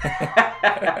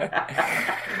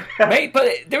 Mate,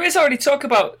 but there is already talk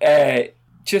about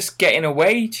just getting a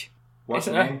wage. What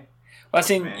do you mean? Well, as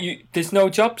in, there's no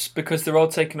jobs because they're all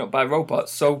taken up by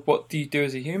robots. So what do you do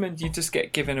as a human? You just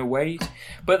get given a wage.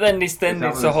 But then there's the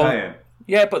whole saying?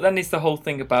 Yeah, but then there's the whole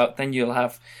thing about then you'll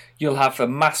have a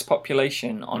mass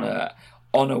population on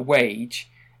a wage,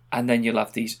 and then you'll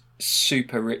have these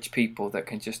super rich people that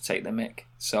can just take the mick.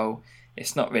 So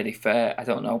it's not really fair. I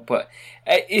don't know, but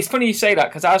it's funny you say that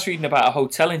because I was reading about a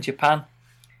hotel in Japan,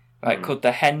 right, called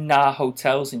the Henna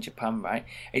Hotels in Japan. Right,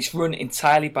 it's run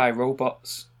entirely by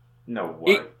robots. No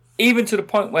way. Even to the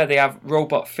point where they have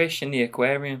robot fish in the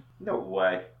aquarium. No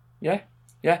way. Yeah.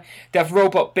 They have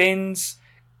robot bins,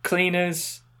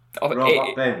 cleaners.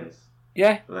 Robot bins?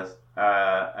 Yeah.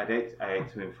 I hate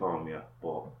to inform you,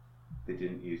 but they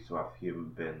didn't used to have human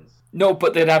bins. No,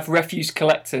 but they'd have refuse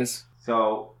collectors.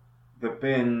 So the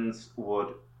bins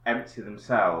would empty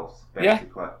themselves,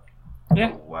 basically. Yeah.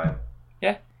 No way.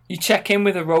 Yeah. You check in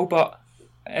with a robot.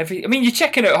 You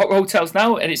check in at hotels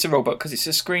now, and it's a robot because it's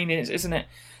a screen, isn't it?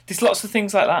 There's lots of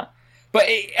things like that. But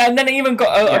and then it even got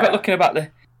I got looking about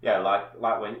the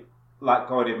like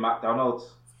going in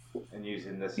McDonald's and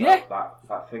using this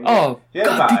that thing. Oh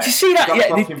God! Did you see that? Got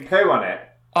fucking poo on it.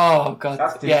 Oh God!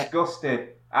 That's disgusting.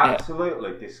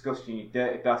 Absolutely disgusting. You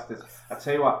dirty bastards. I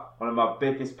tell you what, one of my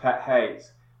biggest pet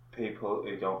hates people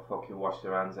who don't fucking wash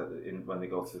their hands when they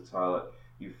go to the toilet.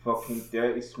 You fucking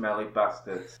dirty, smelly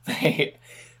bastards.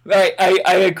 Right,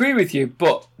 I agree with you,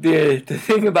 but the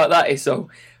thing about that is,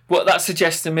 what that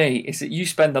suggests to me is that you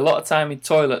spend a lot of time in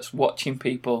toilets watching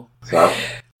people. So?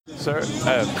 Sir,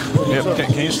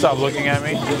 can you stop looking at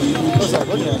me?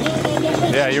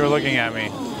 Yeah, you were looking at me.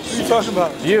 What are you talking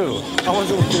about? You. I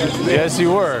wasn't looking at you. Yes,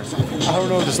 you were. I don't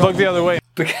know. Just look the other way.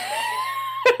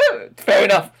 Fair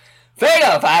enough.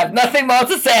 I have nothing more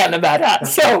to say on the matter.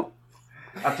 So,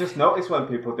 I've just noticed when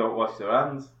people don't wash their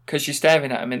hands. Because you're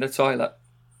staring at them in the toilet.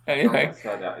 Anyway. I don't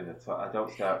stare at in the toilet. I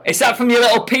don't stare at Is that from your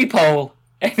little peephole?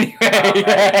 Anyway,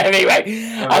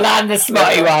 and I'm the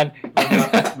smutty one.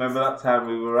 Remember that time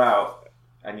we were out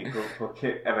and you could fuck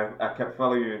it, and I kept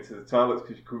following you into the toilets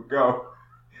because you couldn't go.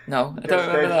 No, I don't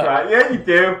remember that. Right. Yeah, you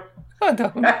do. I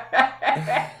don't.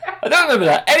 I don't remember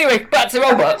that. Anyway, back to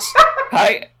robots.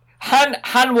 Right,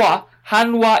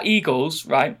 Hanwha Eagles,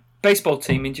 right, baseball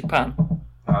team in Japan.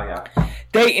 Oh yeah.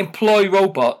 They employ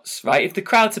robots, right? If the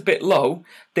crowd's a bit low,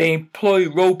 they employ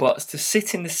robots to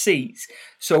sit in the seats.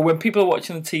 So when people are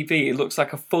watching on TV, it looks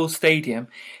like a full stadium.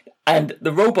 And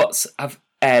the robots have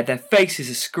their face is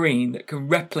a screen that can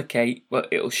replicate, well,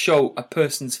 it'll show a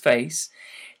person's face.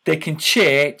 They can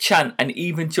cheer, chant, and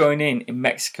even join in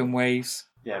Mexican waves.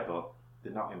 Yeah, but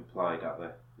they're not employed, are they?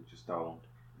 They're just owned.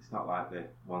 It's not like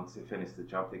once they finish the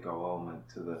job, they go home and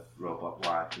to the robot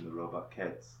wife and the robot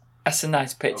kids. That's a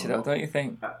nice picture, though, don't you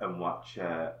think? And watch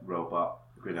Robot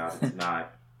Grenada Tonight.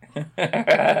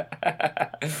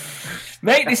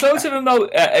 Mate, there's loads of them, though.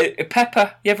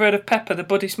 Pepper, you ever heard of Pepper, the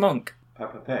Buddhist monk?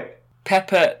 Peppa Pig?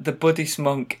 Pepper, the Buddhist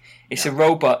monk. It's a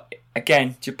robot,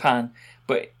 again, Japan,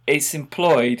 but it's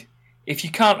employed. If you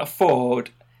can't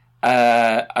afford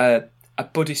a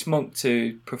Buddhist monk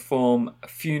to perform a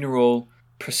funeral,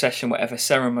 procession, whatever,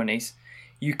 ceremonies,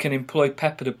 you can employ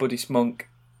Pepper, the Buddhist monk,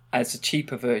 as a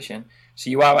cheaper version So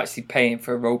you are actually paying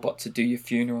for a robot to do your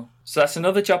funeral. So that's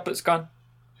another job that's gone.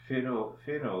 Funeral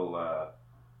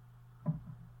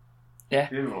Yeah.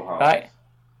 Funeral homes. Right.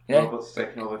 Yeah. Robots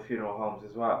taking over funeral homes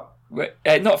as well.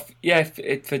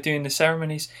 For doing the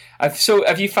ceremonies.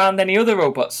 Have you found any other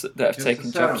robots that have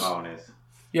taken jobs? Ceremonies.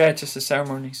 Yeah, just the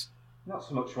ceremonies. Not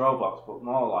so much robots, but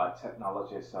more like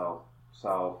technology. So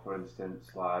for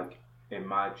instance, like in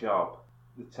my job,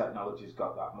 the technology's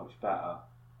got that much better,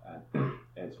 and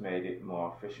it's made it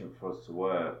more efficient for us to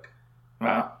work.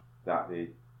 Right. That they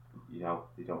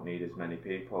don't need as many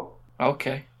people.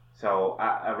 Okay. So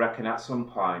I reckon at some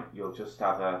point you'll just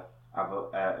have a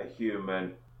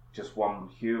human, just one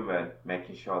human,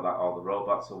 making sure that all the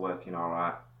robots are working all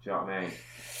right. Do you know what I mean?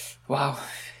 Wow.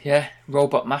 Yeah.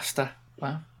 Robot Master.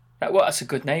 Wow. That's a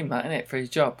good name, that, isn't it, for his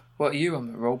job? What are you?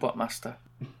 I'm a Robot Master.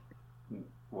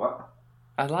 What?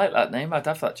 I like that name. I'd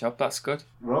have that job. That's good.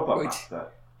 Robot Master?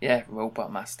 Yeah,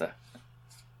 Robot Master.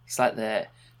 It's like the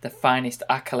finest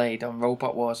accolade on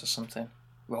Robot Wars or something.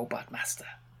 Robot Master.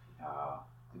 Oh,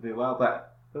 there'd be well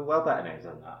better names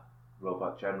than that.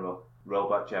 Robot General,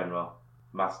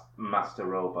 Master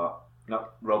Robot.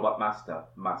 Not Robot Master,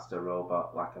 Master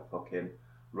Robot, like a fucking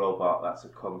robot that's a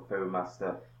Kung Fu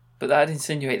master. But that'd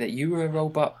insinuate that you were a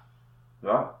robot.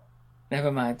 What?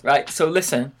 Never mind. Right, so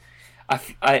listen,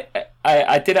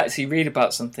 I did actually read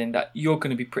about something that you're going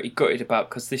to be pretty gutted about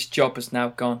because this job has now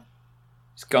gone.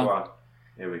 It's gone. Go on.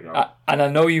 Here we go. And I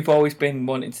know you've always been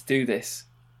wanting to do this.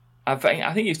 I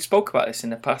think you've spoke about this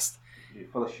in the past. You're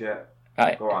full of shit.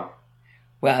 Right. Go on.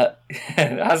 Well,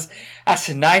 that's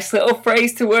a nice little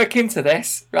phrase to work into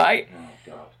this, right? Oh,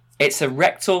 God. It's a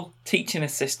rectal teaching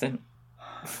assistant.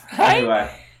 Right? Anyway.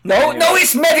 No,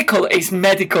 it's medical. It's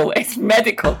medical. It's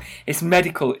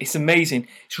amazing.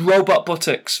 It's robot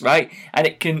buttocks, right? And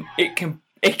it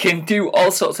can do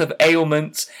all sorts of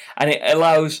ailments, and it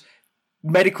allows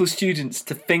medical students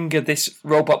to finger this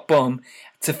robot bum,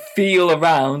 to feel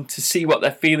around, to see what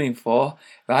they're feeling for,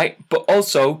 right? But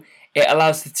also, it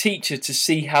allows the teacher to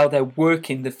see how they're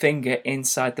working the finger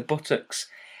inside the buttocks.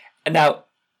 And now,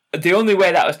 the only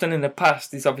way that was done in the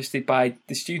past is obviously by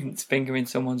the students fingering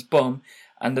someone's bum,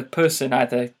 and the person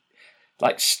either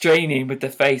like straining with the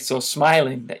face or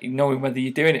smiling, knowing whether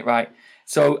you're doing it right.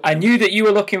 So I knew that you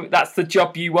were looking. That's the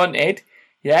job you wanted,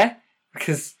 yeah,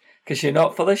 because you're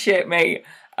not full of shit, mate.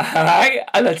 All right,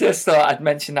 and I just thought I'd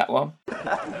mention that one.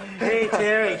 Hey,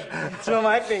 Terry, throw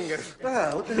my finger.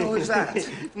 Oh, what the hell is that?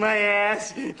 My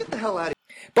ass. Get the hell out of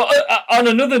here. But on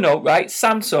another note, right,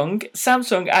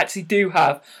 Samsung actually do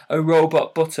have a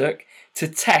robot buttock to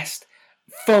test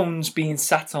phones being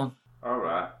sat on. All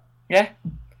right. Yeah.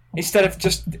 Instead of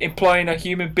just employing a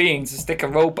human being to stick a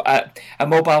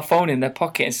mobile phone in their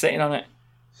pocket and sitting on it.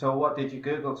 So what did you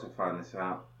Google to find this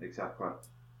out exactly?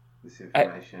 This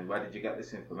information. Where did you get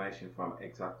this information from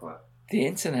exactly? The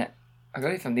internet. I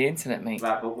got it from the internet, mate.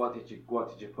 Right, but what did you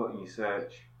put in your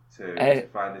search to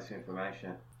find this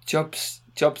information? Jobs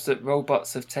that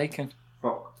robots have taken.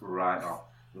 Fuck right off.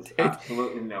 There's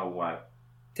absolutely no way.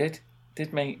 Did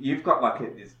mate? You've got like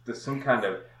there's some kind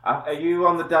of. Are you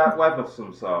on the dark web of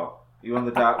some sort? Are you on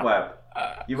the dark web?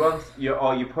 You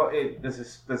put in. There's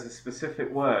a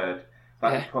specific word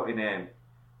that you're putting in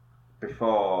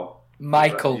before.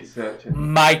 Michael.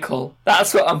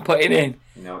 That's what I'm putting in.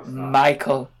 No, it's not.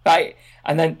 Michael. Right.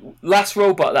 And then last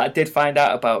robot that I did find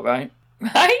out about. Right.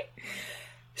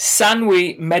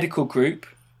 Sanwi Medical Group.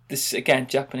 This again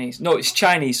Japanese. No, it's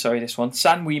Chinese. Sorry, this one.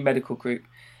 Sanwi Medical Group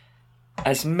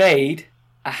has made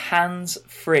a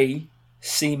hands-free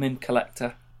semen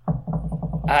collector,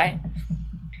 right?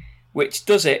 Which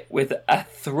does it with a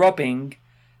throbbing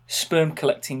sperm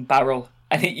collecting barrel,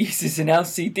 and it uses an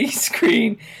LCD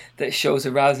screen that shows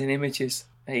arousing images.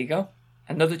 There you go.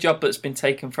 Another job that's been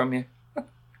taken from you.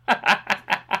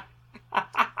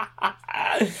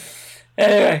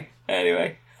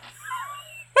 Anyway.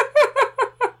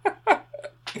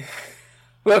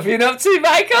 What have you been up to,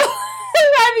 Michael?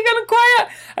 Why have you gone quiet?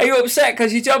 Are you upset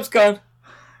because your job's gone?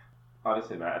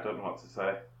 Honestly, mate, I don't know what to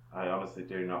say. I honestly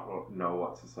do not know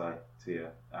what to say to you.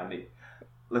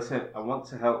 Listen, I want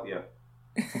to help you.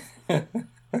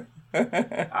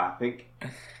 I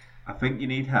think you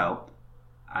need help,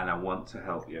 and I want to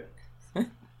help you.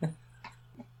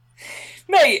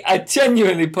 Mate, I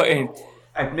genuinely put in.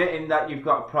 Admitting that you've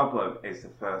got a problem is the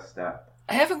first step.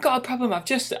 I haven't got a problem. I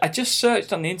just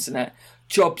searched on the internet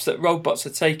jobs that robots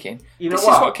are taking. You know this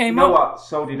what? Is what came up. You know up. What?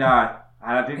 So did I.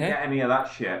 And I didn't get any of that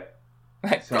shit.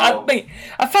 Right. So...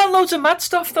 I found loads of mad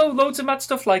stuff, though. Loads of mad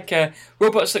stuff like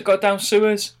robots that go down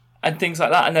sewers and things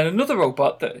like that. And then another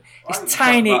robot that is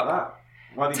tiny. Why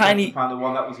did you find the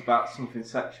one that was about something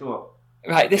sexual?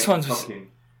 Right, this one's fucking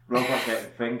robot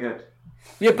getting fingered.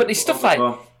 Yeah, but there's stuff like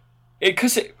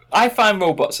because I find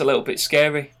robots a little bit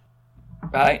scary,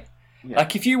 right? Yeah.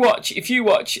 Like if you watch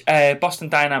Boston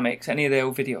Dynamics, any of their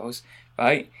old videos,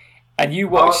 right, and you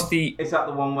watch is that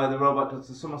the one where the robot does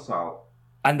the somersault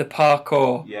and the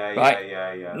parkour? Yeah, right?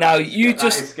 Yeah. Now that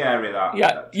is scary.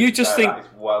 You just think that is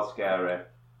well scary.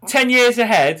 10 years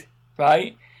ahead,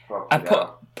 right? And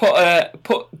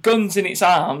put guns in its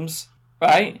arms,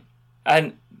 right?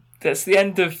 And that's the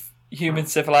end of human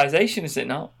civilization, is it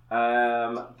not?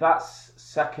 That's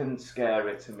second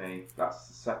scary to me. That's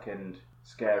the second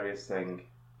scariest thing.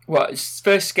 What?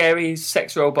 First scary is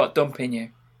sex robot dumping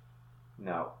you?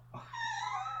 No.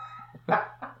 No,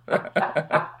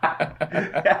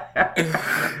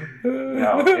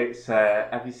 it's.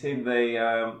 Have you seen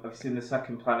the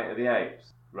second Planet of the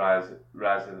Apes? Rise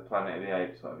of the Planet of the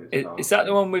Apes. Is that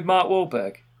the one with Mark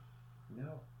Wahlberg?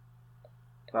 No,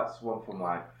 that's one from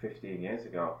like 15 years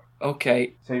ago.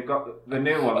 Okay. So you've got the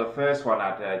new one. The first one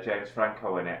had James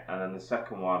Franco in it, and then the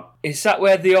second one. Is that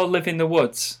where they all live in the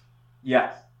woods?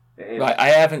 Yes, it is. Right, I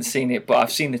haven't seen it, but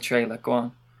I've seen the trailer. Go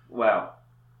on. Well,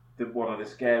 one of the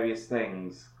scariest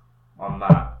things on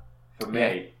that for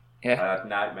me, I had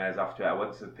nightmares after it. I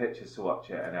went to the pictures to watch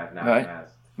it, and I had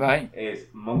nightmares. Right. Is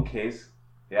monkeys,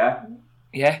 yeah,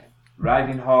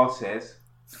 riding horses,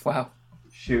 wow,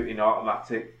 shooting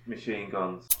automatic machine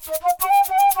guns.